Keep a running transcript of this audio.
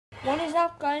What is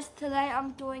up, guys? Today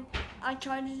I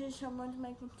tried to do someone's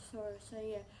makeup tutorial, so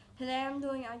yeah. Today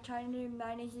I tried to do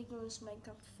Maddie Zielger's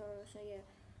makeup tutorial, so yeah.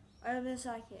 I hope you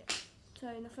like it. So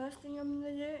the first thing I'm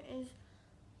going to do is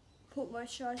put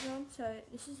moisturizer on. So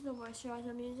this is the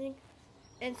moisturizer I'm using.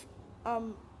 It's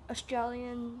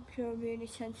Australian Pure Beauty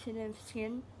Sensitive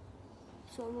Skin.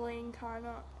 Sorbitol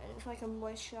kinda, and it's like a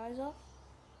moisturizer.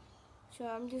 So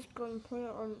I'm just going to put it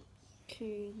on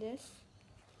to this.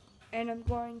 And I'm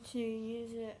going to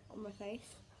use it on my face.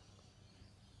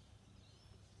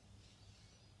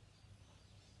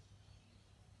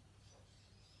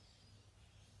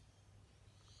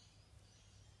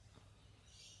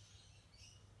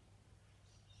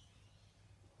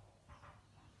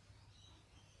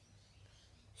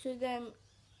 So then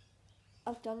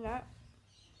I've done that.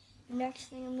 Next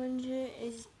thing I'm going to do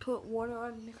is put water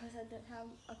on because I don't have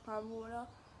a prime water.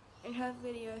 In her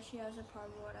video she has a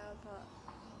prime water, but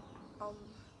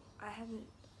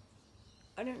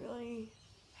I don't really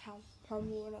have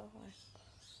prime water.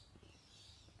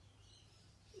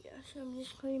 Yeah, so I'm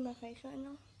just cleaning my face right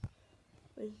now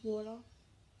with water.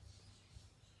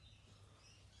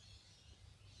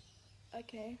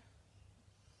 Okay.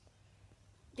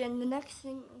 Then the next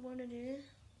thing I'm going to do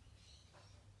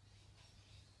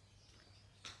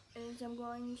is I'm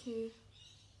going to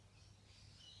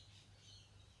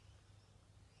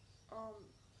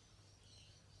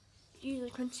use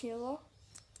a concealer.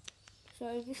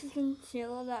 So this is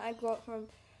concealer that I got from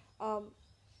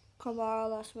Kamara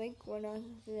last week when I was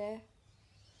there,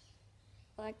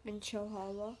 like in Chill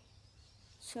Harbour.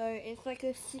 So it's like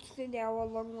a 16-hour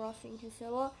long lasting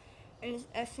concealer, and it's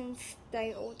Essence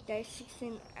Day All Day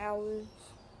 16 hours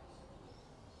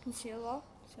concealer.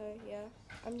 So yeah,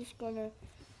 I'm just gonna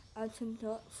add some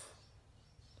dots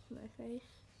to my face,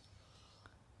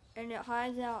 and it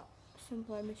hides out some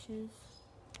blemishes.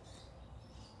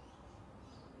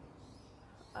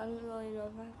 I don't really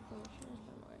know if I have blemishes,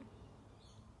 don't worry.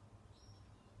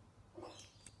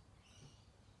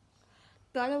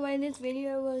 By the way, this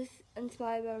video was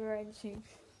inspired by Miranda Sings.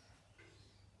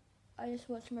 I just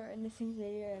watched Miranda Sings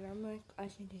video and I'm like, I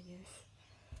should do this.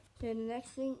 So the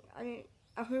next thing, I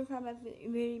couldn't find my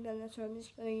beauty blender, so I'm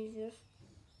just going to use this.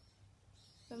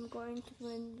 So I'm going to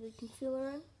blend the concealer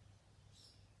in.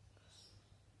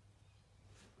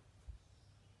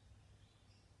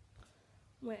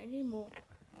 Wait, I need more.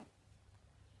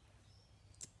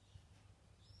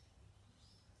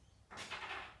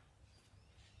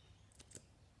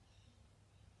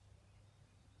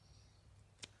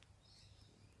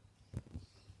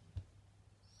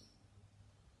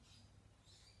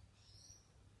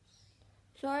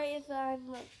 Sorry if I have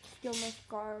like still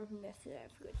mascara from yesterday. I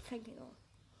forgot to take it off.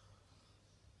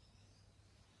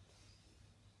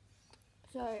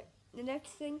 So the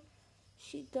next thing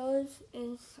she does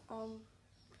is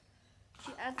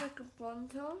she adds like a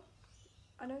bronzer.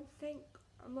 I'm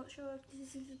not sure if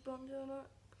this is a bronzer or not,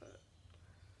 but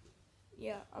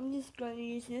yeah, I'm just going to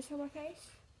use this on my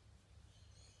face.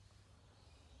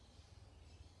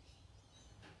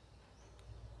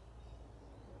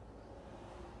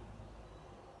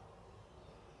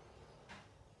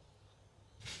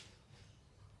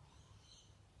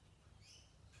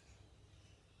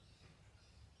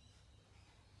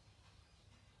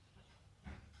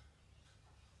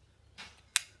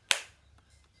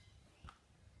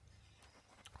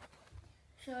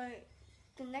 So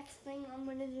the next thing I'm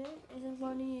going to do is I'm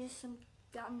going to use some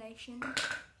foundation.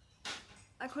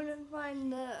 I couldn't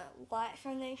find the light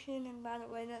foundation, and by the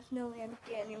way, that's nearly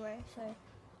empty anyway, so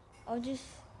I'll just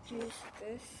use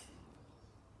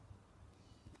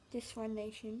this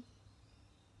foundation.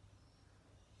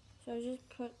 So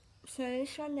this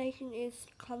foundation is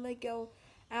ColourGirl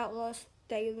Outlast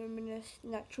Day Luminous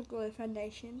Natural Glow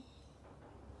Foundation.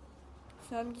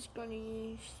 So I'm just going to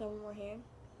use some more here.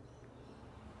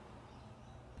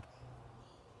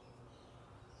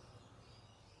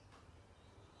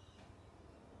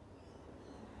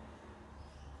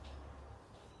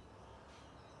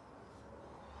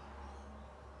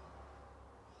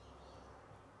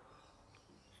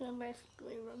 So I'm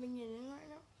basically rubbing it in right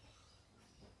now.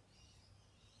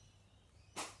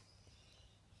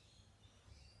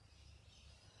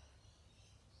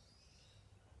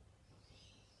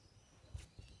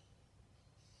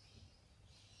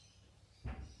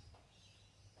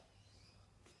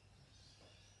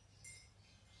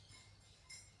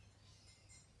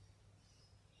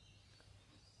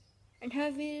 And her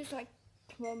video is like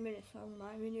 12 minutes long.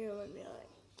 My video would be like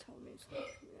 12 minutes long,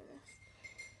 to be honest.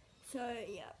 So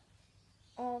yeah.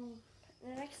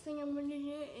 The next thing I'm going to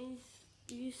do is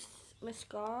use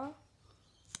mascara.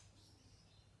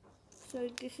 So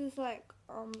this is like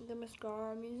the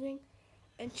mascara I'm using.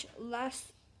 It's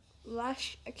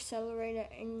Lash Accelerator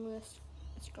English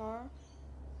Mascara.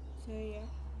 So yeah.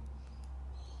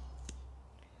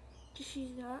 Just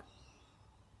use that.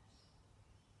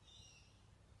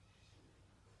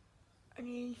 I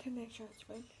need to make sure it's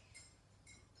fine.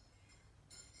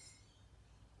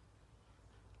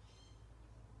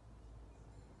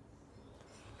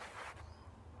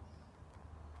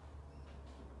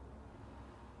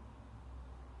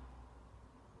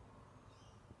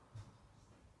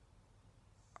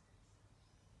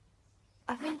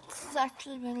 I think this is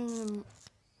actually better than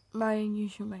my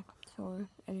usual makeup, so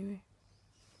anyway.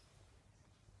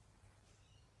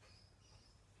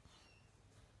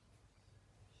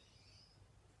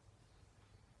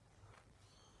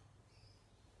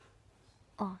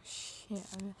 Oh shit,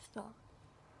 I messed up.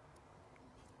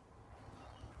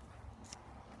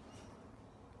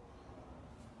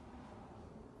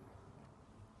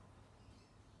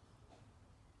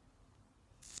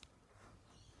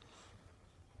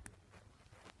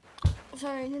 So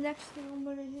the next thing I'm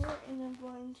going to do is I'm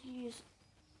going to use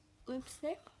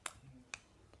lipstick,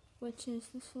 which is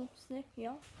this lipstick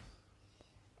here,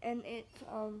 and it's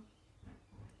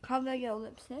Cover Your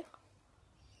lipstick.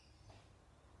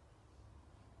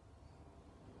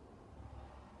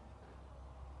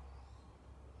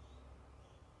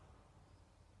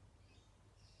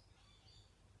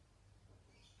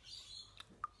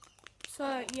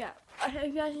 So yeah, I hope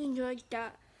you guys enjoyed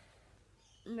that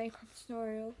makeup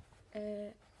tutorial.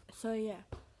 So yeah,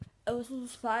 it was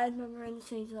inspired by Miranda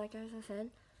Scenes, like as I said,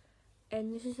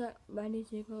 and this is like Maddie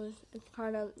Zielger. It's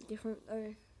kind of different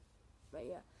though, but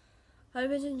yeah. Hope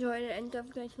you guys enjoyed it, and don't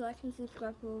forget to like and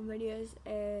subscribe for more videos.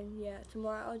 And yeah,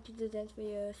 tomorrow I'll do the dance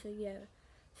video. So yeah,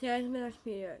 see you guys in the next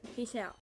video. Peace out.